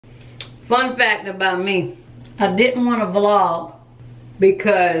Fun fact about me, I didn't want to vlog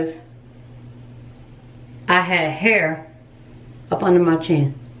because I had hair up under my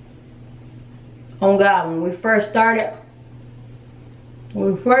chin. Oh God, when we first started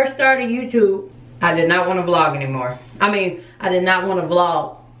YouTube, I did not want to vlog anymore. I mean, I did not want to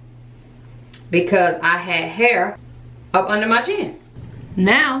vlog because I had hair up under my chin.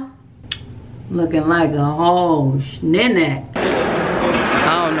 Now, looking like a whole schnick.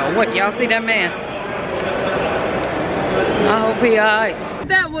 I don't know what, y'all see that man? I hope he alright.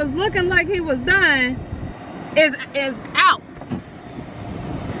 That was looking like he was dying is out.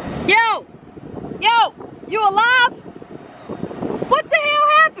 Yo! Yo! You alive? What the hell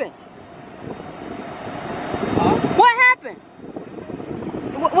happened? What happened?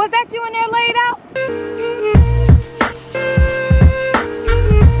 Was that you in there laid out?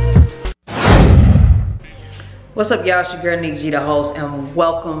 What's up, y'all? It's your girl Nick G, the host, and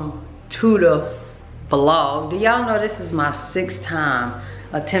welcome to the vlog. Do y'all know this is my 6th time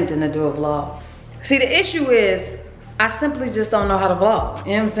attempting to do a vlog? See, the issue is I simply just don't know how to vlog.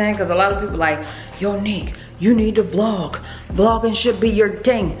 You know what I'm saying? Because a lot of people like, yo, Nick, you need to vlog. Vlogging should be your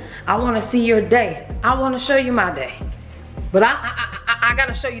thing. I want to see your day. I want to show you my day. But I got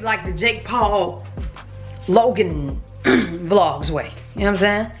to show you like the Jake Paul, Logan vlogs way. You know what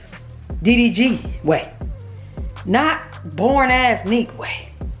I'm saying? DDG way. Not born ass Nick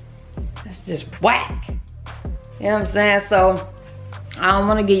way. That's just whack. You know what I'm saying? So I don't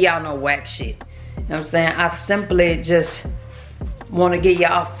want to give y'all no whack shit. You know what I'm saying? I simply just want to get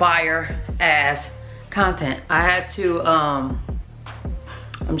y'all fire ass content. I had to,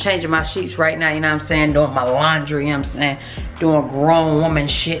 I'm changing my sheets right now, you know what I'm saying? Doing my laundry, you know what I'm saying? Doing grown woman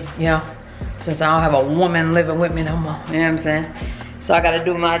shit, you know? Since I don't have a woman living with me no more, you know what I'm saying? So I gotta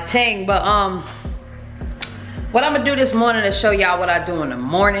do my thing, but what I'm gonna do this morning is show y'all what I do in the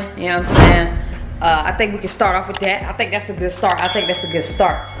morning, you know what I'm saying? I think we can start off with that. I think that's a good start.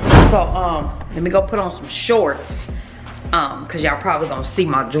 So let me go put on some shorts, cause y'all probably gonna see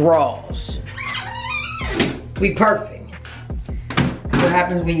my drawers. We perfect. What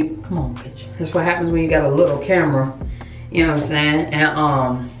happens when you, come on bitch. That's what happens when you got a little camera, you know what I'm saying?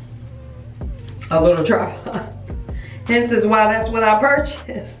 And a little tripod. Hence is why that's what I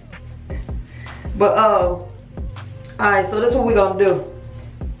purchased. But alright, so this is what we're gonna do.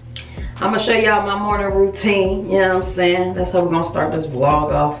 I'm gonna show y'all my morning routine, you know what I'm saying? That's how we're gonna start this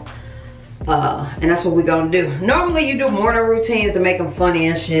vlog off. And that's what we're gonna do. Normally you do morning routines to make them funny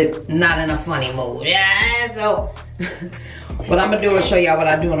and shit, not in a funny mood. Yeah, so what I'm gonna do is show y'all what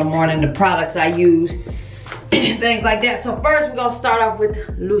I do in the morning, the products I use, things like that. So first we're gonna start off with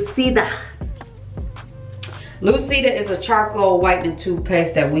Lucida. Lucida is a charcoal whitening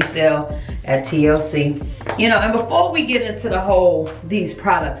toothpaste that we sell at TLC. You know, and before we get into the whole these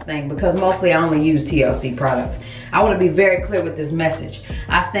products thing, because mostly I only use TLC products, I want to be very clear with this message.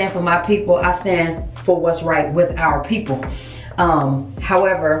 I stand for my people. I stand for what's right with our people.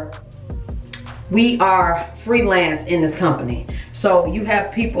 However, we are freelance in this company. So you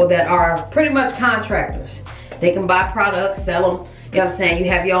have people that are pretty much contractors. They can buy products, sell them. You know what I'm saying? You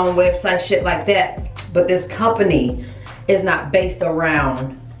have your own website, shit like that. But this company is not based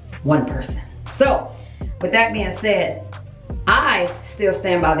around one person. So, with that being said, I still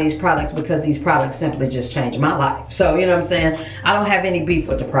stand by these products because these products simply just changed my life. So, you know what I'm saying? I don't have any beef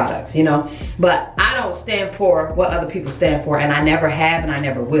with the products, you know? But I don't stand for what other people stand for, and I never have and I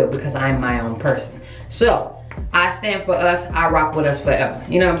never will because I'm my own person. So, I stand for us, I rock with us forever.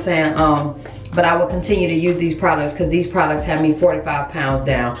 You know what I'm saying? But I will continue to use these products because these products have me 45 pounds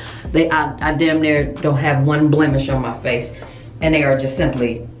down. I damn near don't have one blemish on my face. And they are just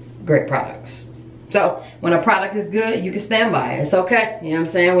simply great products. So when a product is good, you can stand by it. It's okay. You know what I'm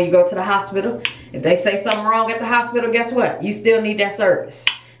saying? When you go to the hospital, if they say something wrong at the hospital, guess what? You still need that service.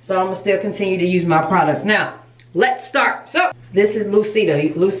 So I'm gonna still continue to use my products. Now, let's start. So this is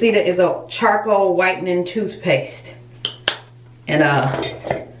Lucida. Lucida is a charcoal whitening toothpaste. And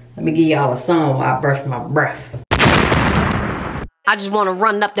let me give y'all a song while I brush my breath. I just wanna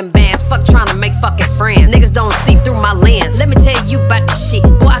run up them bands, fuck trying to make fucking friends. Niggas don't see through my lens. Let me tell you about the shit.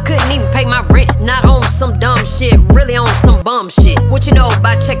 Boy, I couldn't even pay my rent. Not on some dumb shit, really on some bum shit. What you know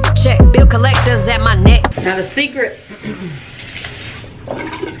about check to check? Bill collectors at my neck. Now the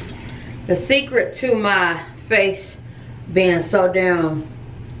secret to my face being so damn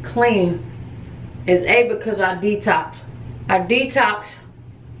clean is because I detox. I detox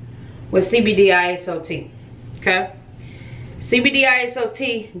with CBD ISOT, okay? CBD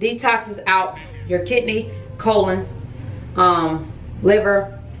ISOT detoxes out your kidney, colon,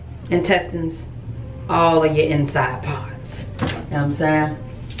 liver, intestines, all of your inside parts. You know what I'm saying?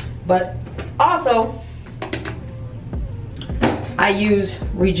 But also, I use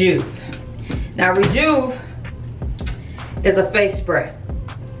Rejuve. Now Rejuve is a face spray.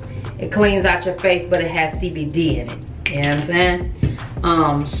 It cleans out your face, but it has CBD in it. You know what I'm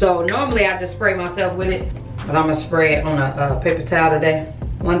saying? So normally I just spray myself with it, but I'm gonna spray it on a paper towel today.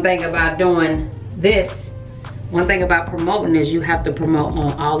 One thing about doing this, one thing about promoting is you have to promote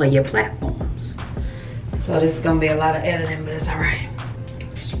on all of your platforms. So this is gonna be a lot of editing, but it's all right.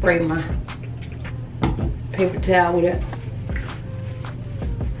 Spray my paper towel with it.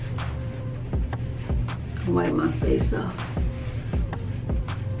 Wipe my face off.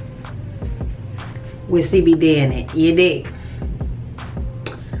 With CBD in it, you dig?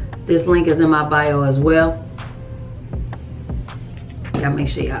 This link is in my bio as well. Gotta make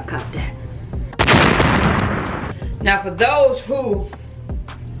sure y'all cop that. Now for those who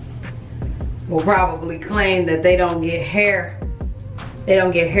will probably claim that they don't get hair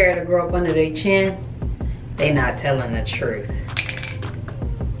to grow up under their chin, they not telling the truth.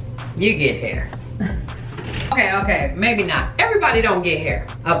 You get hair. Okay, maybe not. Everybody don't get hair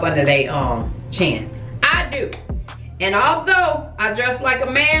up under their chin. I do. And although I dress like a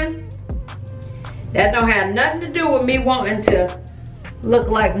man, that don't have nothing to do with me wanting to look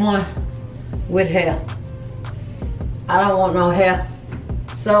like one with hair. I don't want no hair.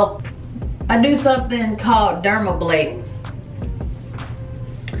 So I do something called dermablading.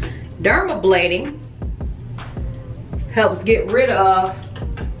 Dermablading helps get rid of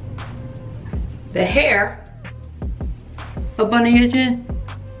the hair up under your chin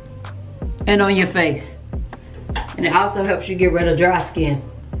and on your face. And it also helps you get rid of dry skin.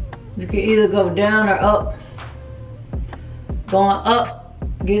 You can either go down or up. Going up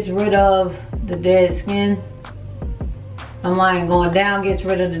gets rid of the dead skin. I'm lying. Going down gets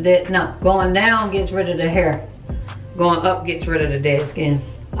rid of the dead, no, going down gets rid of the hair. Going up gets rid of the dead skin.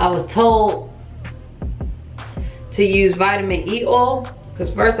 I was told to use vitamin E oil,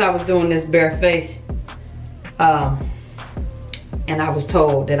 because first I was doing this bare face. And I was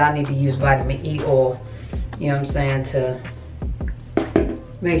told that I need to use vitamin E oil, you know what I'm saying, to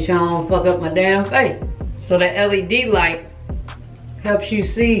make sure I don't fuck up my damn face. So that LED light helps you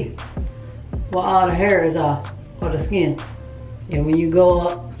see what all the hairs are, or the skin. And when you go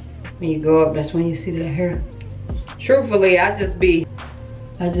up, that's when you see that hair. Truthfully, I just be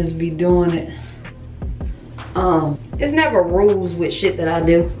doing it. It's never rules with shit that I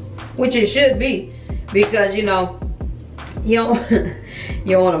do, which it should be, because you know, you don't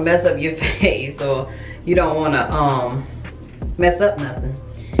want to mess up your face, or you don't want to mess up nothing.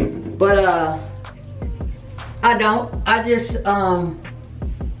 But I don't. I just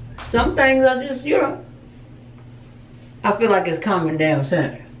some things I just, you know, I feel like it's common damn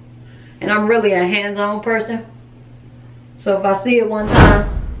sense. And I'm really a hands-on person. So if I see it one time,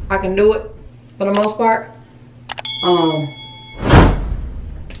 I can do it for the most part.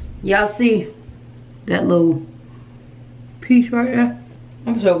 Y'all see that little piece right there?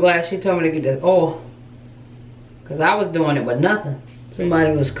 I'm so glad she told me to get this oil, because I was doing it with nothing.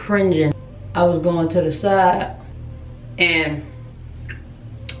 Somebody was cringing. I was going to the side, and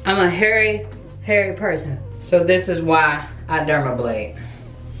I'm a hairy person. So this is why I dermablade.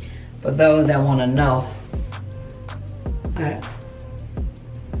 For those that want to know,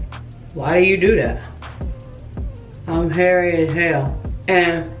 why do you do that? I'm hairy as hell,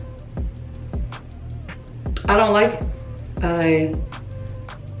 and I don't like it. I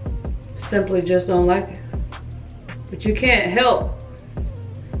simply just don't like it. But you can't help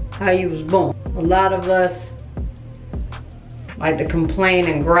how you was born. A lot of us like to complain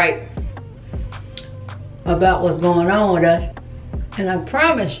and gripe about what's going on with us. And I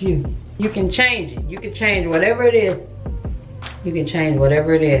promise you, you can change it. You can change whatever it is. You can change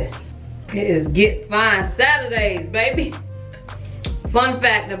whatever it is. It is Get Fine Saturdays, baby. Fun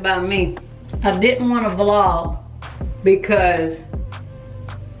fact about me, I didn't want to vlog because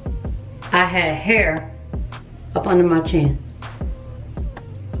I had hair up under my chin.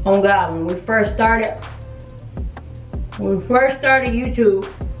 Oh God, when we first started YouTube,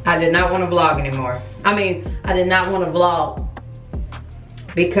 I did not want to vlog anymore. I mean, I did not want to vlog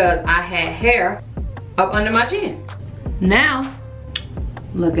because I had hair up under my chin. Now,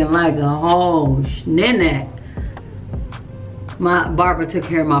 looking like a whole schninak. My barber took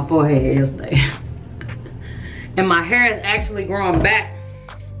care of my forehead yesterday. And my hair is actually growing back.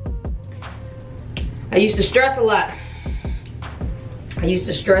 I used to stress a lot. I used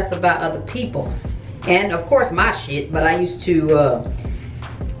to stress about other people. And of course my shit, but I used to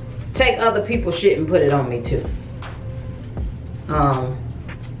take other people's shit and put it on me too.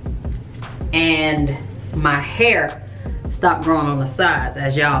 And my hair stop growing on the sides.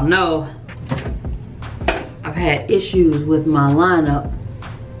 As y'all know, I've had issues with my lineup,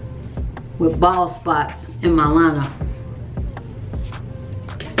 with bald spots in my lineup.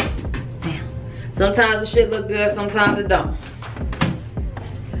 Damn. Sometimes the shit look good, sometimes it don't.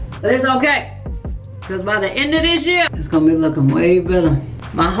 But it's okay, because by the end of this year, it's gonna be looking way better.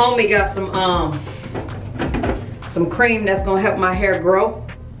 My homie got some cream that's gonna help my hair grow.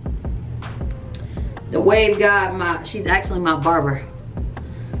 The Wave God, she's actually my barber.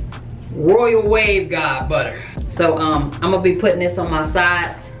 Royal Wave God butter. So I'm gonna be putting this on my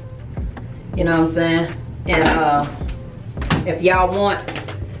sides. You know what I'm saying? And if y'all want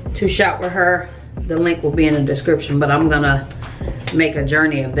to shop with her, the link will be in the description, but I'm gonna make a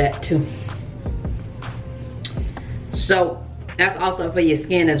journey of that too. So that's also for your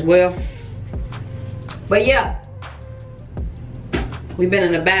skin as well. But yeah, we've been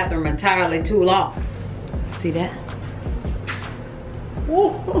in the bathroom entirely too long. See that?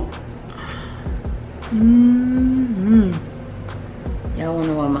 Y'all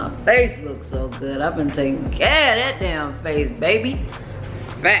wonder why my face looks so good. I've been taking care of that damn face, baby.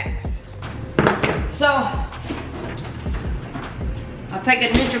 Facts. So, I take a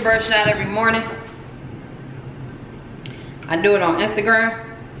NutriBurst shot every morning. I do it on Instagram.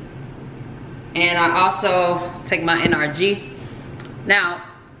 And I also take my NRG. Now,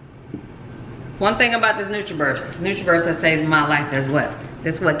 one thing about this NutriBurst that saves my life as well.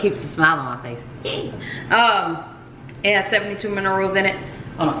 This is what keeps a smile on my face. It has 72 minerals in it.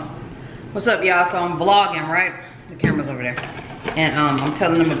 Hold on. What's up, y'all? So I'm vlogging, right? The camera's over there. And I'm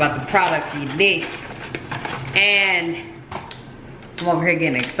telling them about the products you dig. And I'm over here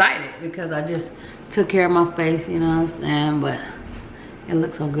getting excited because I just took care of my face, you know what I'm saying? But it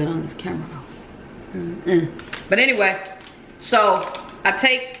looks so good on this camera though. But anyway, so I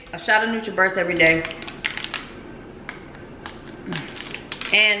take a shot of NutriBurst every day.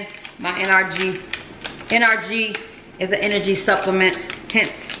 And my NRG. NRG is an energy supplement,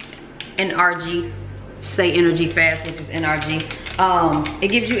 hence NRG. Say energy fast, which is NRG. It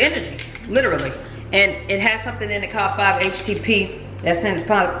gives you energy, literally. And it has something in it called 5-HTP that sends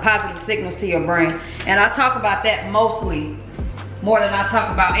positive signals to your brain. And I talk about that mostly, more than I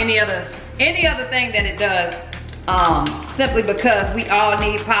talk about any other thing that it does. Simply because we all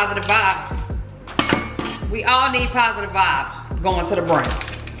need positive vibes. We all need positive vibes going to the brain.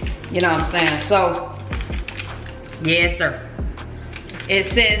 You know what I'm saying? So, yes sir. It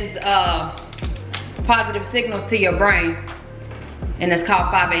sends positive signals to your brain, and it's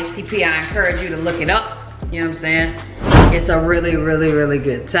called 5-HTP. I encourage you to look it up. You know what I'm saying? It's a really, really, really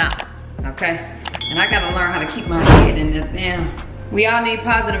good time. Okay? And I gotta learn how to keep my head in this damn. We all need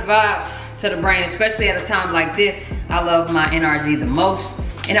positive vibes to the brain, especially at a time like this. I love my NRG the most.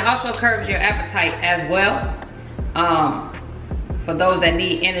 And it also curbs your appetite as well. For those that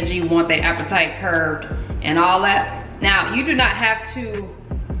need energy, want their appetite curbed and all that. Now, you do not have to,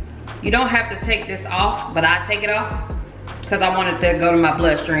 you don't have to take this off, but I take it off because I want it to go to my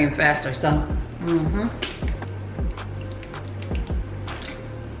bloodstream faster, so.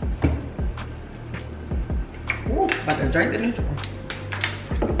 Ooh, about to drink the NutriBurst.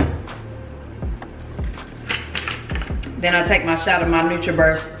 Then I take my shot of my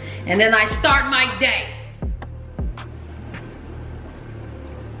NutriBurst, and then I start my day.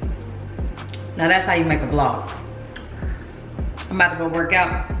 Now that's how you make a vlog. I'm about to go work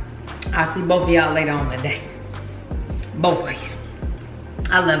out. I'll see both of y'all later on today. Both of you.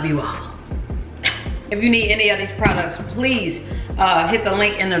 I love you all. If you need any of these products, please hit the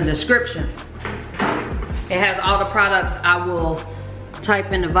link in the description. It has all the products. I will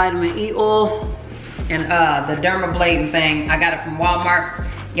type in the vitamin E oil and the dermablading thing. I got it from Walmart.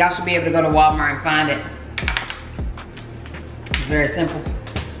 Y'all should be able to go to Walmart and find it. It's very simple.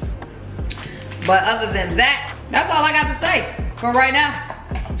 But other than that, that's all I got to say for right now.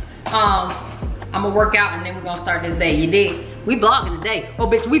 I'm gonna work out and then we're gonna start this day. You dig? We vlogging today. Oh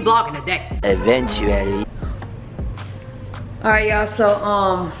bitch, we vlogging today. Eventually. Alright y'all, so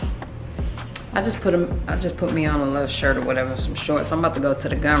I just put me on a little shirt or whatever, some shorts. I'm about to go to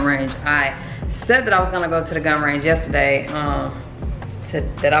the gun range. I said that I was gonna go to the gun range yesterday,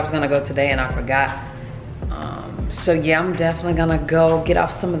 that I was gonna go today and I forgot. So yeah, I'm definitely gonna go get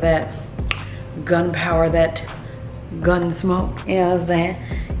off some of that gunpowder, that gun smoke, you know what I'm saying?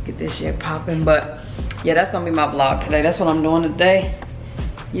 Get this shit popping. But yeah, that's gonna be my vlog today. That's what I'm doing today.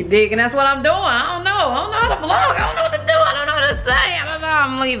 You dig? And that's what I'm doing. I don't know how to vlog. I don't know what to do. I don't know what to say. I don't know.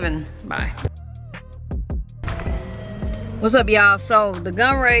 I'm leaving. Bye. What's up, y'all? So the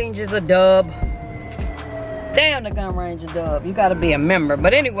gun range is a dub. Damn, the gun range is a dub. You gotta be a member.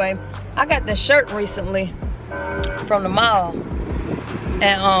 But anyway, I got this shirt recently from the mall,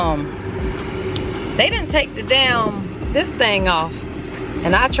 and they didn't take the this thing off,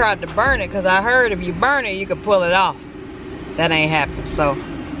 and I tried to burn it because I heard if you burn it you could pull it off. That ain't happened, so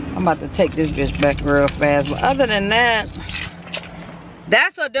I'm about to take this bitch back real fast. But other than that,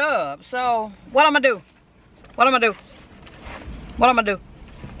 that's a dub. So what I'm gonna do? What I'm gonna do? What I'm gonna do?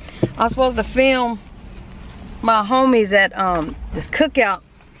 I'm supposed to film my homies at this cookout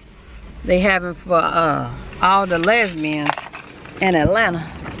they having for all the lesbians in Atlanta,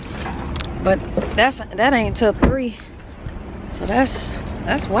 but that ain't till 3, so that's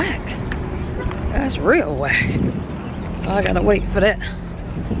whack. That's real whack. I gotta wait for that,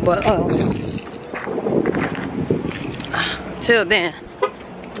 but till then,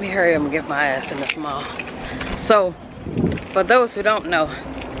 let me hurry up and get my ass in the mall. So for those who don't know,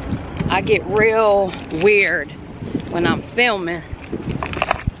 I get real weird when I'm filming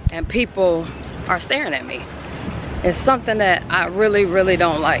and people are staring at me. It's something that I really, really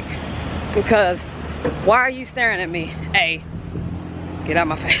don't like, because why are you staring at me? A, get out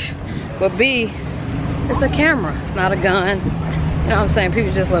my face. But B, it's a camera, it's not a gun. You know what I'm saying?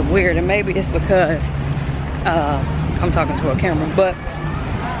 People just look weird, and maybe it's because I'm talking to a camera. But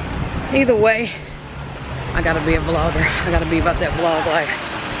either way, I gotta be a vlogger. I gotta be about that vlog life.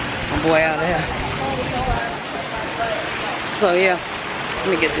 My boy out there. So yeah, let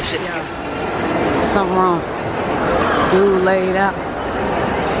me get this shit out. Something wrong. Dude laid out.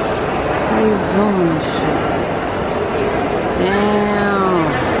 How you zooming this shit? Damn.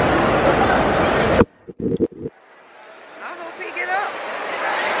 I hope he get up.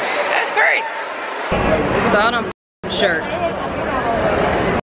 That's great. So I done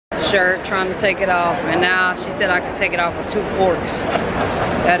shirt, trying to take it off, and now she said I could take it off with 2 forks.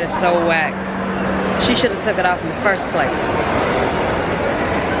 That is so whack. She should have took it off in the first place.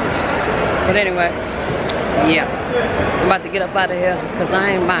 But anyway, yeah, I'm about to get up out of here because I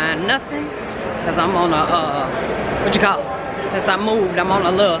ain't buying nothing, because I'm on a what you call it? Since I moved, I'm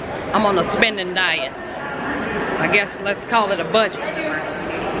on a spending diet. I guess let's call it a budget.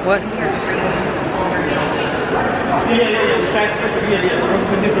 What?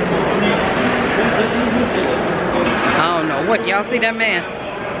 I don't know what, y'all see that man?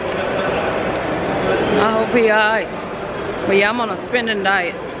 I hope he alright. But yeah, I'm on a spending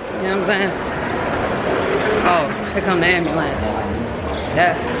diet. You know what I'm saying? Oh, here come the ambulance.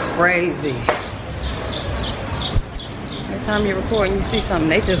 That's crazy. Every time you record and you see something,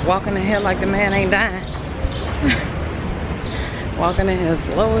 they just walking in here like the man ain't dying. Walking in here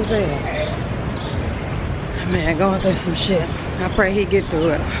slow as hell. Man, going through some shit. I pray he get through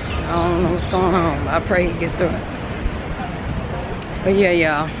it. I don't know what's going on, but I pray he get through it. But yeah,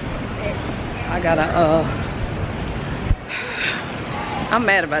 y'all, I gotta I'm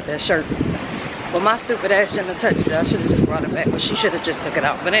mad about that shirt. But my stupid ass shouldn't have touched it. I should have just brought it back, but she should have just took it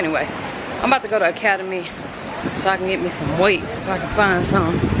out. But anyway, I'm about to go to Academy so I can get me some weights if I can find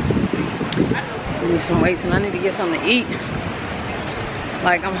some. Give me some weights, and I need to get something to eat.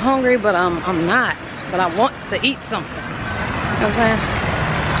 Like, I'm hungry, but I'm not. But I want to eat something. You know what I'm saying?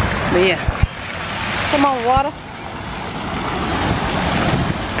 But yeah. Come on, water.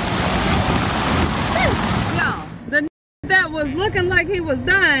 Yo, the that was looking like he was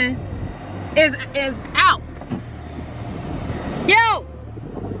dying is out. Yo!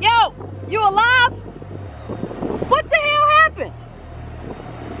 Yo! You alive? What the hell happened?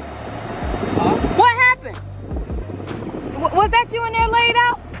 What happened? Was that you in there laid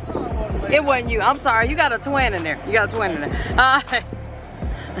out? It wasn't you. I'm sorry. You got a twin in there. You got a twin in there.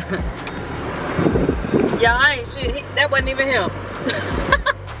 Yeah, I ain't shit. That wasn't even him.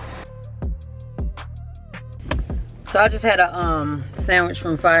 So I just had a sandwich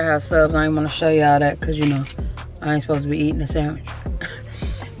from Firehouse Subs. I ain't want to show y'all that because, you know, I ain't supposed to be eating a sandwich.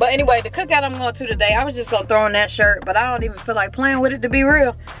 But anyway, the cookout I'm going to today, I was just going to throw in that shirt, but I don't even feel like playing with it, to be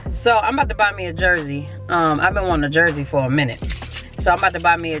real. So I'm about to buy me a jersey. I've been wanting a jersey for a minute. So I'm about to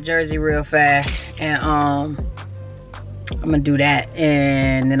buy me a jersey real fast, and I'm gonna do that,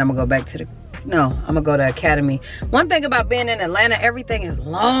 and then I'm gonna go back to I'm gonna go to Academy. One thing about being in Atlanta, everything is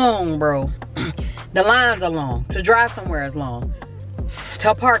long, bro. The lines are long. To drive somewhere is long.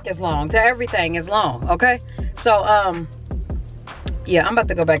 To park is long. To everything is long, okay? So, yeah, I'm about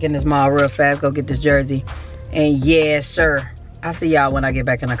to go back in this mall real fast, go get this jersey. And yes, sir, I'll see y'all when I get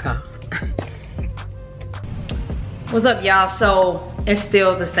back in the car. What's up, y'all? So it's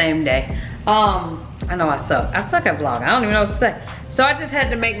still the same day. I know I suck. I suck at vlogging. I don't even know what to say. So I just had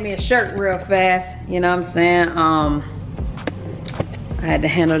to make me a shirt real fast. You know what I'm saying? I had to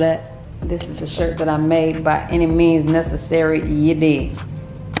handle that. This is a shirt that I made by any means necessary. You dig?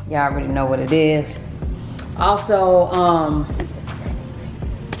 Y'all already know what it is. Also,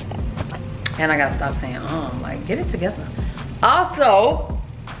 and I gotta stop saying like, get it together. Also,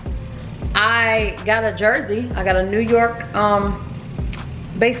 I got a jersey. I got a New York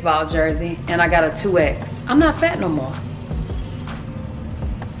baseball jersey, and I got a 2X. I'm not fat no more.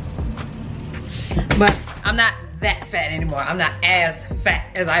 But I'm not that fat anymore. I'm not as fat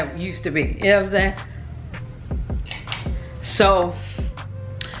as I used to be. You know what I'm saying? So,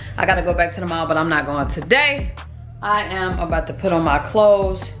 I gotta go back to the mall, but I'm not going today. I am about to put on my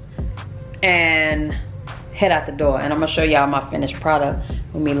clothes and head out the door. And I'm gonna show y'all my finished product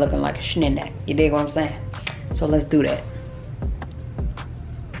with me looking like a schnick. You dig what I'm saying? So let's do that.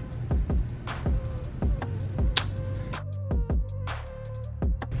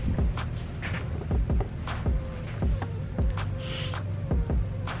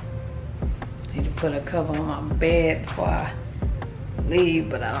 Need to put a cover on my bed before I leave,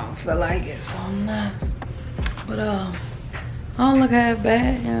 but I don't feel like it, so I'm not. But I don't look half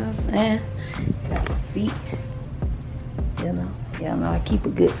bad, you know what I'm saying? Got my feet, you know. Y'all know I keep a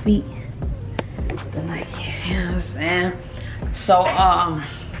good feet. You know what I'm saying? So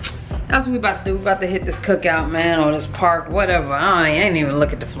that's what we about to do. We about to hit this cookout, man, or this park, whatever. I ain't even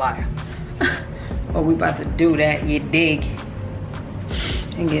look at the flyer. But we about to do that, you dig?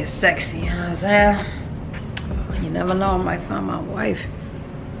 And get sexy, you know what I'm saying? You never know, I might find my wife.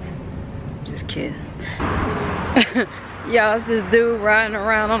 Just kidding. Y'all, it's this dude riding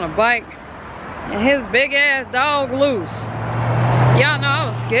around on a bike and his big ass dog loose. Y'all know I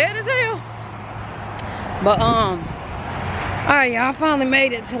was scared as hell. But alright, y'all, I finally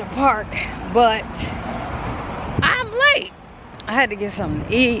made it to the park, but I'm late. I had to get something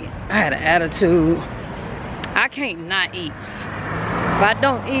to eat. I had an attitude. I can't not eat. If I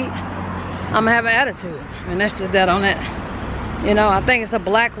don't eat, I'm gonna have an attitude, and that's just that on that. You know, I think it's a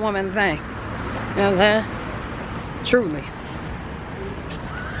black woman thing. You know what I'm saying? Truly.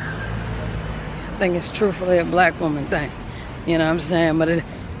 I think it's truthfully a black woman thing. You know what I'm saying? But it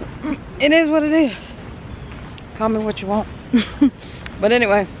is what it is. Call me what you want. But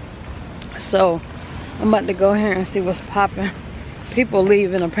anyway, so I'm about to go here and see what's popping. People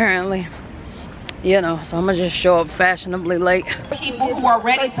leaving apparently. You know, so I'm gonna just show up fashionably late. People who are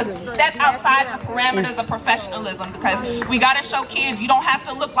ready to step outside the parameters of professionalism, because we gotta show kids you don't have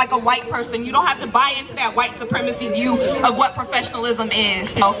to look like a white person. You don't have to buy into that white supremacy view of what professionalism is.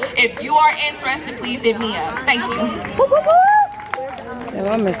 So if you are interested, please hit me up. Thank you.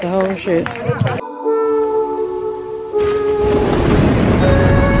 Yeah, I missed the whole shit.